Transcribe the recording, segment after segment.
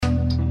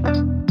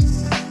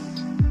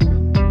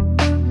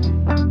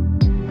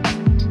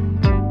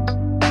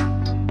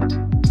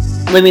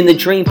Living the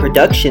Dream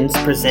Productions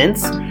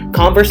presents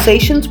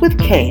Conversations with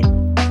Kane.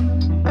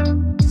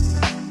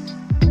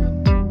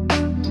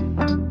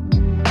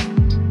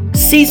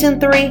 Season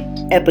 3,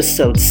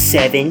 Episode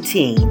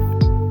 17.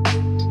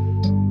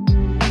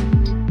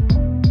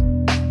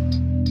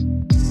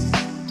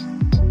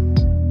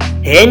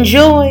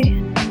 Enjoy!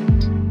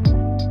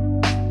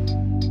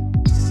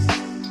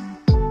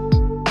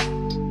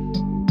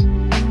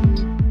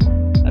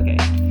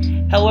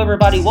 Hello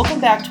everybody, welcome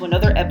back to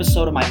another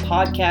episode of my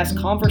podcast,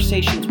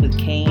 Conversations with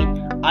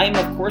Kane. I am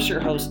of course your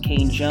host,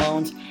 Kane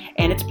Jones,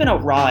 and it's been a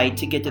ride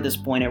to get to this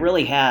point, it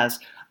really has.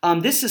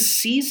 This is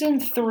season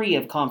 3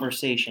 of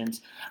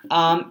Conversations,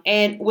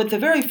 and with the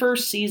very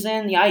first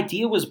season, the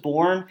idea was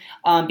born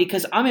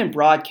because I'm in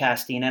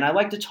broadcasting and I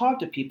like to talk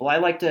to people. I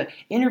like to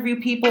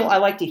interview people. I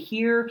like to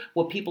hear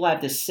what people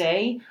have to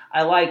say.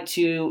 I like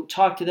to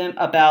talk to them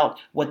about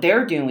what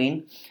they're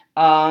doing.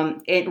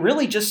 And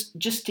really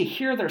just to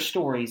hear their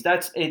stories.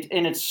 That's it,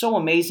 and it's so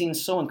amazing,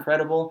 so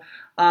incredible.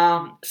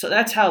 So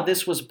that's how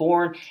this was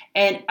born.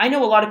 And I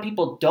know a lot of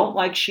people don't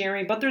like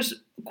sharing, but there's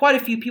quite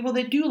a few people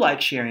that do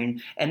like sharing,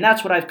 and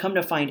that's what I've come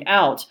to find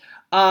out.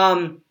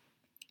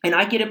 And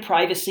I get it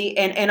privacy,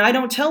 and I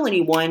don't tell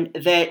anyone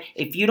that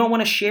if you don't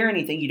want to share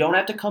anything, you don't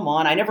have to come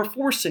on. I never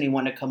force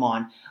anyone to come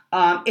on.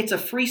 It's a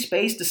free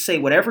space to say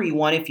whatever you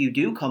want if you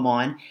do come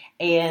on,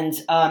 and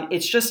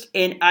it's just,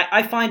 and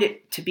I find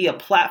it to be a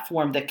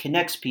platform that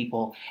connects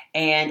people,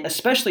 and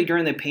especially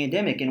during the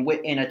pandemic and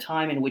in a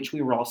time in which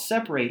we were all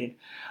separated.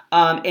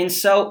 And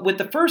so with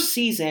the first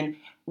season,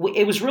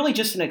 it was really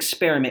just an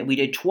experiment. We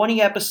did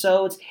 20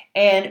 episodes,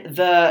 and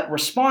the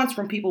response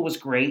from people was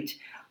great.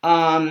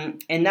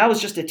 And that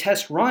was just a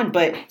test run.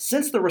 But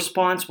since the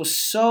response was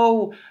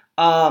so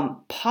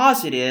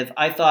positive,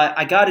 I thought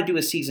I got to do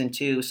a season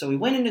 2. So we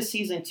went into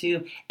season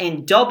 2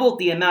 and doubled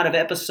the amount of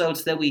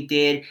episodes that we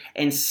did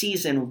in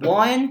season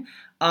 1.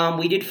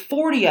 We did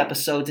 40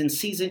 episodes in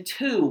season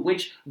 2,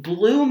 which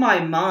blew my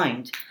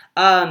mind.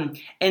 And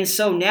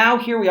so now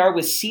here we are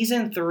with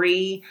season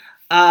 3,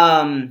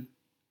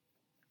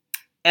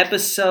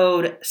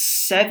 episode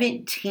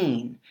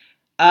 17,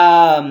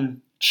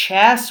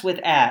 Chas with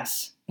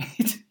Ass.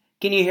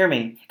 Can you hear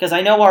me? Because I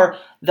know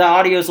the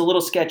audio is a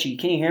little sketchy.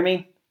 Can you hear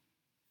me?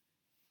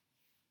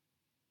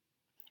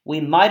 We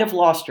might have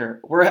lost her.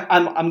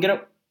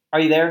 Are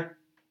you there?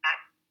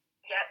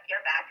 Yep, you're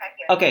back. I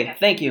hear Okay, you.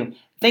 thank you.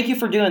 Thank you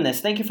for doing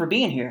this. Thank you for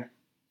being here.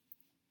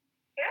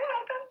 You're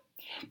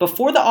welcome.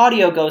 Before the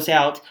audio goes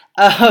out,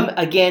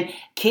 again,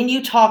 can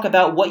you talk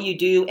about what you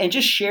do and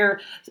just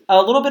share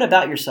a little bit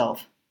about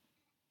yourself?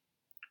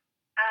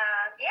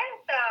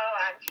 So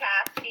I'm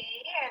Chastity,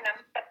 and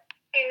I'm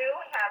 2,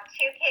 have 2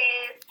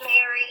 kids,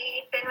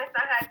 married, been with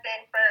my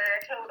husband for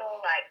a total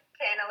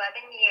 10,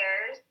 11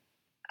 years.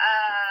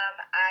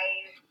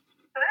 I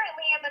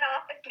currently am an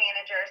office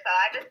manager, so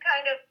I just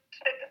kind of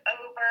took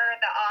over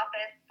the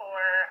office for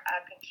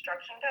a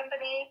construction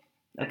company.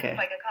 Okay.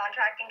 It's like a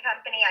contracting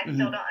company. I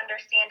still don't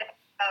understand it,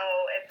 so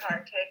it's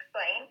hard to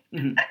explain.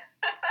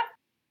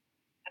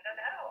 I don't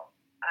know.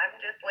 I'm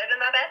just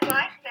living my best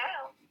life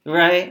now.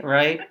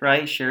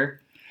 Right, sure.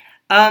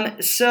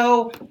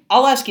 So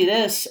I'll ask you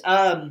this.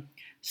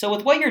 So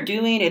with what you're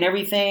doing and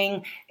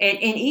everything, and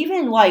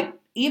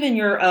even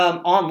your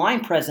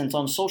online presence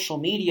on social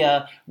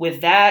media,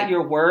 with that,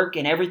 your work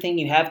and everything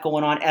you have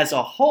going on as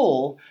a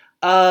whole,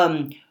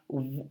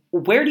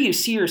 where do you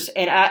see yourself?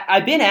 And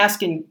I've been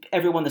asking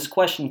everyone this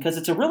question because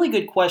it's a really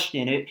good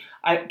question.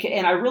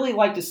 I really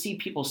like to see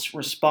people's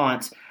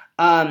response.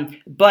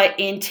 But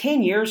in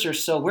 10 years or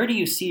so, where do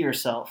you see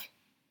yourself?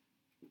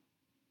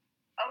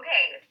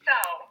 Okay, so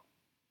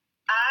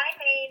I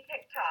made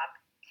TikTok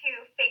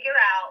to figure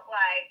out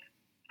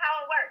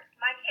how it works.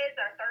 My kids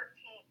are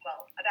 13,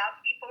 well, about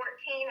to be 14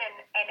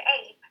 and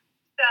 8.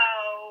 So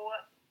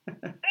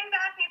they've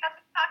asked me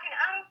about TikTok, and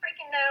I don't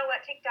freaking know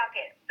what TikTok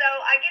is. So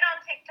I get on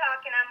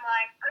TikTok and I'm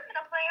like, I'm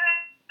gonna play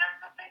around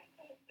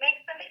and make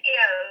some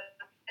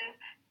videos. And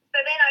so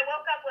then I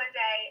woke up one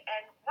day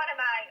and one of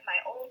my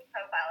old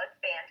profile is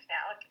banned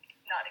now. It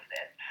does not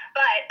exist.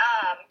 But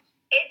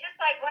it just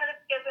one of the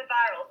videos went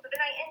viral. So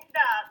then I ended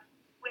up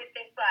with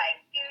this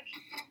huge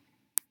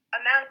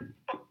amount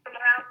from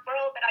around the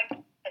world that I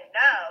didn't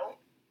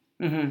know.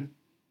 And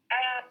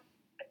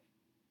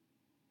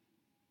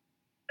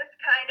just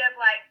kind of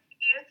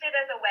used it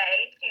as a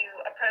way to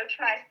approach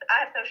I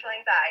have social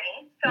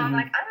anxiety. So I'm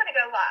I'm going to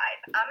go live.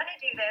 I'm going to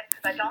do this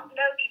because I don't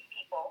know these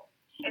people.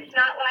 It's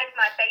not like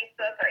my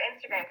Facebook or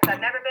Instagram because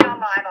I've never been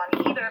on live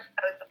on either of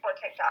those before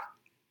TikTok.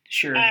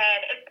 Sure.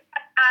 And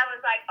I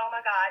was like, oh my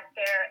God,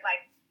 they're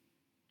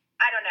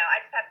I don't know. I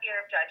just have fear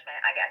of judgment,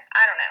 I guess.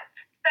 I don't know.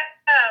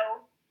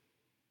 So,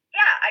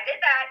 yeah, I did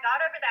that,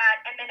 got over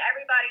that, and then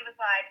everybody was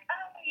like,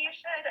 oh, do you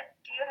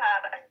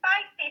have a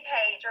spicy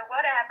page or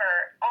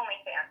whatever?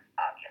 OnlyFans,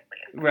 obviously.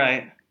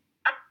 Right.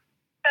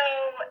 So,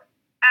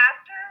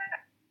 after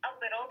a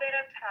little bit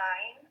of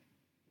time,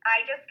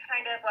 I just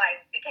kind of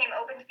became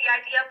open to the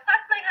idea.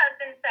 Plus, my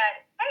husband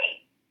said,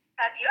 hey,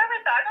 have you ever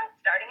thought about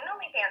starting an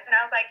OnlyFans? And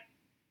I was like,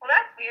 well,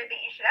 that's weird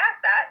that you should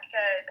ask that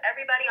because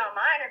everybody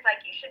online is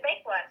like, you should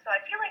make one. So I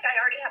feel like I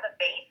already have a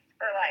base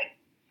for like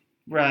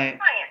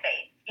client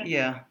base.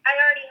 Yeah. I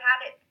already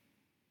have it.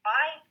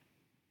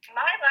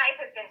 My life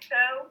has been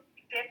so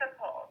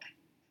difficult.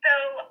 So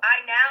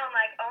I now am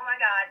like, oh my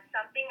God,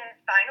 something has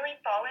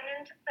finally fallen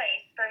into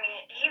place for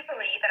me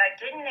easily that I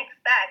didn't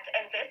expect.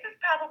 And this is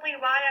probably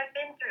why I've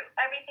been through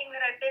everything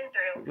that I've been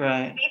through.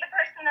 Right. To be the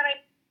person that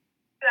I've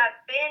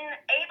been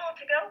able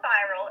to go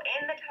viral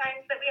in the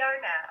times that we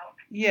are now.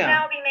 Yeah.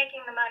 Now be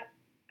making the money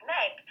to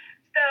make.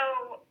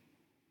 So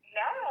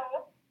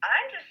now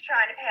I'm just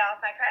trying to pay off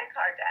my credit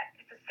card debt.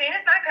 Because as soon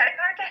as my credit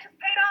card debt is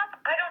paid off,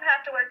 I don't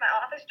have to work my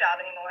office job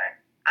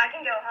anymore. I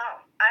can go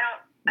home.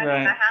 I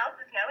mean, my house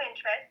is no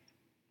interest.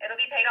 It'll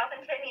be paid off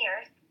in 10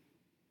 years.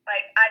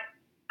 Like,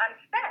 I'm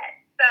set.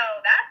 So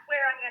that's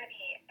where I'm going to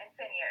be in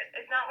 10 years.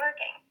 It's not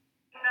working.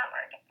 I'm not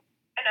working.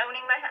 And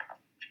owning my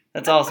house.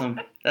 That's awesome.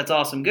 That's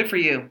awesome. Good for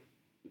you.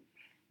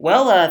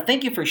 Well,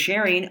 thank you for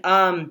sharing.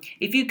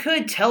 If you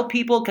could tell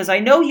people, because I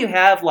know you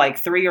have like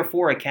 3 or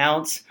 4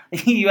 accounts.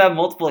 You have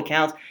multiple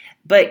accounts.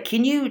 But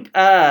can you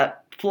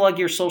plug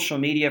your social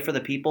media for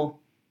the people?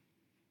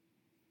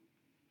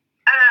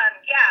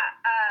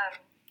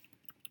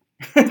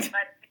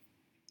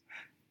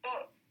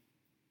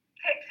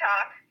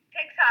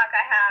 TikTok,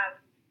 I have,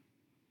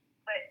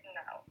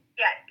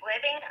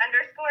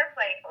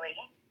 living_playfully.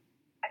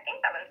 I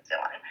think that one's still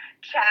on.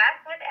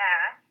 Chats with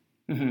Ass.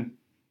 Mm-hmm.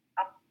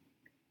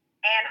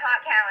 And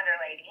Hot Calendar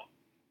Lady.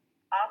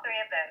 All 3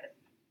 of those.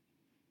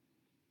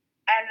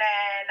 And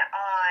then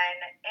on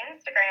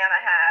Instagram,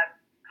 I have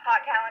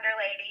Hot Calendar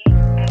Lady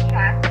and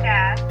Chats with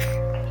Ass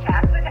and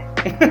Chats with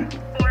Ass.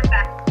 4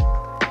 back.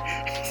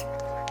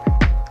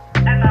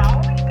 And the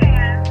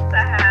OnlyFans, I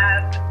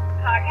have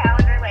Hot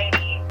Calendar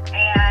Lady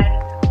and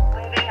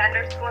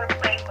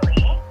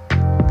living_playfully.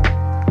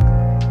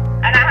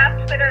 And I have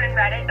Twitter and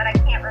Reddit, but I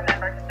can't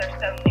remember because they're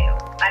so new.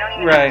 I don't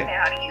even understand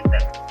how to use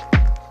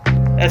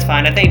them. That's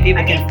fine. I think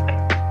people can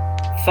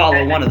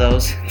follow one of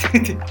those.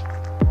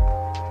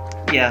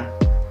 Yeah.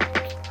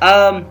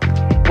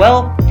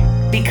 Well,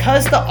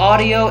 because the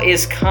audio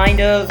is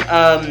kind of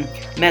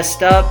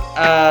messed up,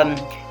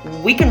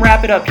 we can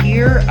wrap it up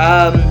here.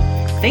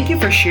 Thank you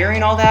for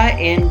sharing all that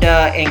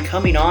and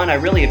coming on. I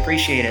really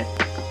appreciate it.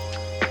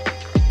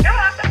 You're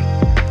welcome.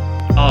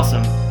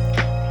 Awesome.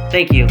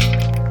 Thank you.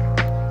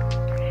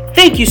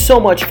 Thank you so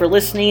much for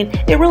listening.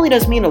 It really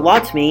does mean a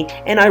lot to me,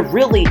 and I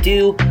really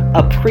do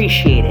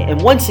appreciate it.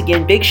 And once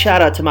again, big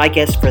shout out to my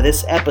guest for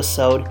this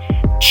episode,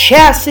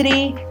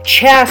 Chastity,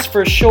 Chas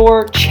for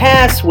short,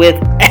 Chas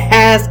with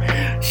Ass.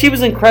 She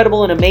was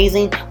incredible and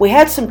amazing. We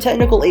had some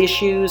technical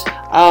issues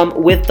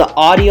with the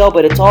audio,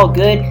 but it's all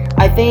good.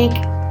 I think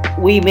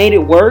we made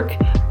it work.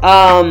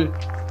 And,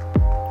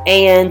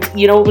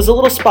 it was a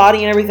little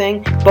spotty and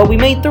everything, but we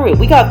made through it.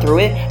 We got through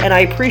it, and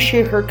I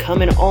appreciate her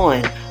coming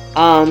on.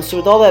 So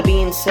with all that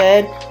being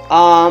said,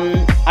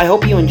 I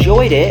hope you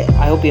enjoyed it.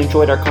 I hope you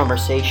enjoyed our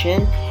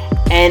conversation.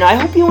 And I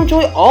hope you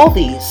enjoy all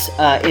these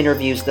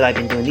interviews that I've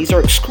been doing. These are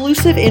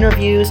exclusive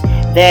interviews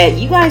that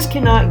you guys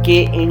cannot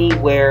get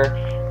anywhere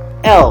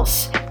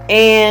else.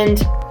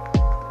 And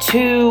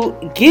to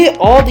get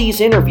all these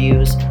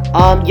interviews,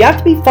 you have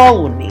to be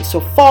following me. So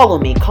follow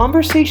me,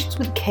 Conversations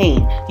with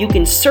Kane. You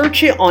can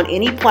search it on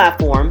any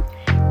platform.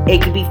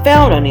 It can be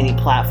found on any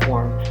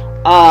platform.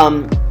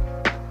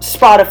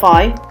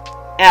 Spotify,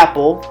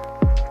 Apple,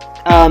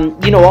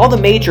 all the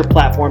major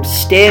platforms,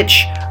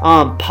 Stitch,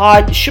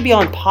 should be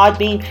on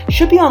Podbean,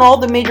 should be on all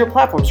the major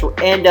platforms,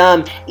 and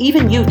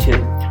even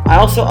YouTube. I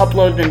also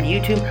upload them to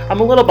YouTube. I'm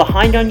a little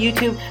behind on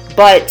YouTube,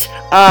 but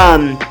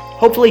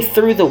hopefully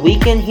through the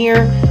weekend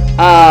here,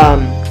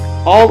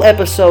 all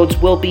episodes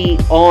will be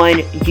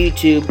on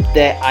YouTube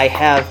that I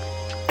have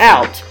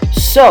out.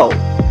 So,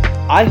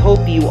 I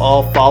hope you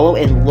all follow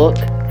and look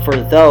for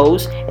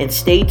those, and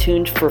stay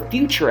tuned for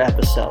future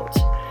episodes.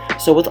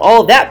 So with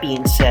all that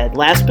being said,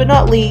 last but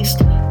not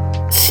least,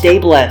 stay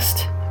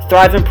blessed.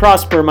 Thrive and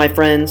prosper, my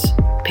friends.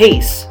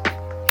 Peace.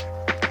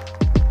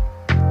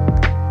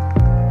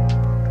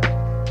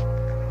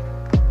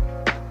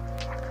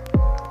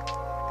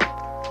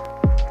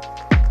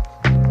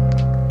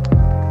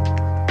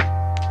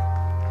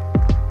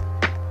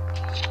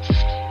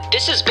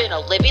 This has been a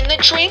Living the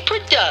Dream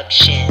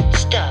production.